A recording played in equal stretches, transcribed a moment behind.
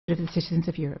of the citizens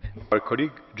of Europe. Our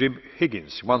colleague Jim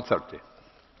Higgins, 130.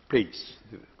 Please,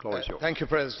 the floor is yours. Thank you,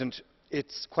 President.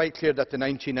 It's quite clear that the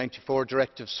 1994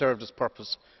 directive served its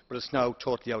purpose, but it's now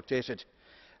totally outdated.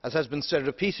 As has been said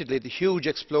repeatedly, the huge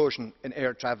explosion in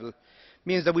air travel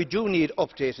means that we do need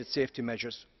updated safety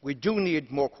measures, we do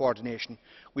need more coordination,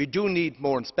 we do need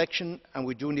more inspection and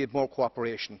we do need more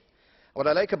cooperation. What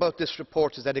I like about this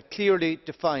report is that it clearly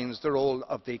defines the role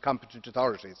of the competent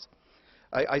authorities.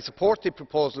 I support the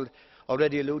proposal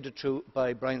already alluded to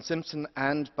by Brian Simpson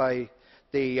and by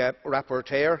the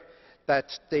rapporteur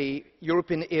that the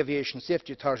European Aviation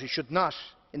Safety Authority should not,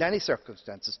 in any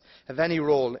circumstances, have any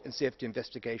role in safety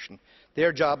investigation.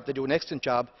 Their job, they do an excellent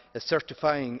job, is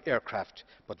certifying aircraft,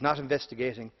 but not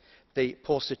investigating the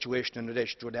post-situation in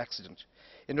relation to an accident.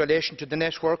 In relation to the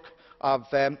network of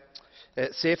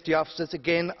safety officers,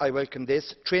 again, I welcome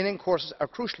this. Training courses are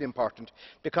crucially important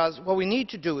because what we need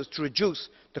to do is to reduce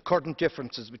the current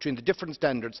differences between the different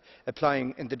standards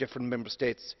applying in the different member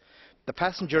states. The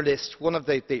passenger list, one of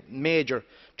the major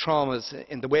traumas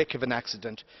in the wake of an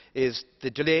accident is the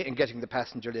delay in getting the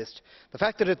passenger list. The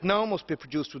fact that it now must be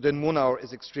produced within 1 hour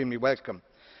is extremely welcome.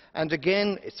 And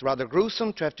again, it's rather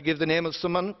gruesome to have to give the name of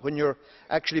someone when you're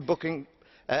actually booking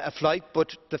a flight,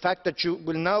 but the fact that you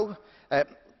will now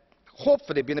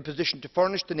hopefully be in a position to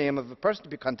furnish the name of a person to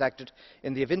be contacted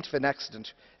in the event of an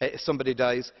accident if somebody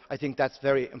dies, I think that's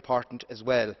very important as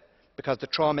well, because the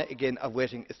trauma again of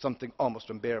waiting is something almost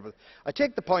unbearable. I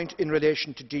take the point in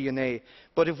relation to DNA,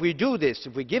 but if we do this,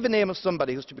 if we give a name of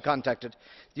somebody who is to be contacted,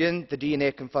 then the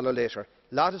DNA can follow later.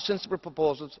 A lot of sensible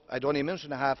proposals. I had only a minute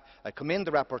and a half. I commend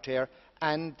the rapporteur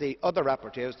and the other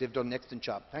rapporteurs. They've done an excellent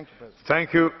job. Thank you, President.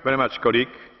 Thank you very much, colleague.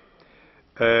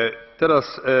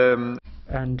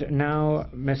 And now,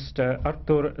 Mr.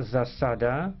 Artur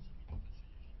Zasada,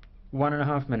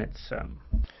 1.5 minutes.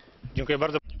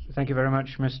 Thank you very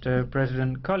much, Mr.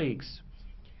 President. Colleagues,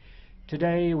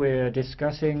 today we're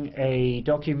discussing a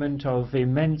document of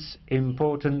immense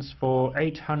importance for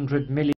 800 million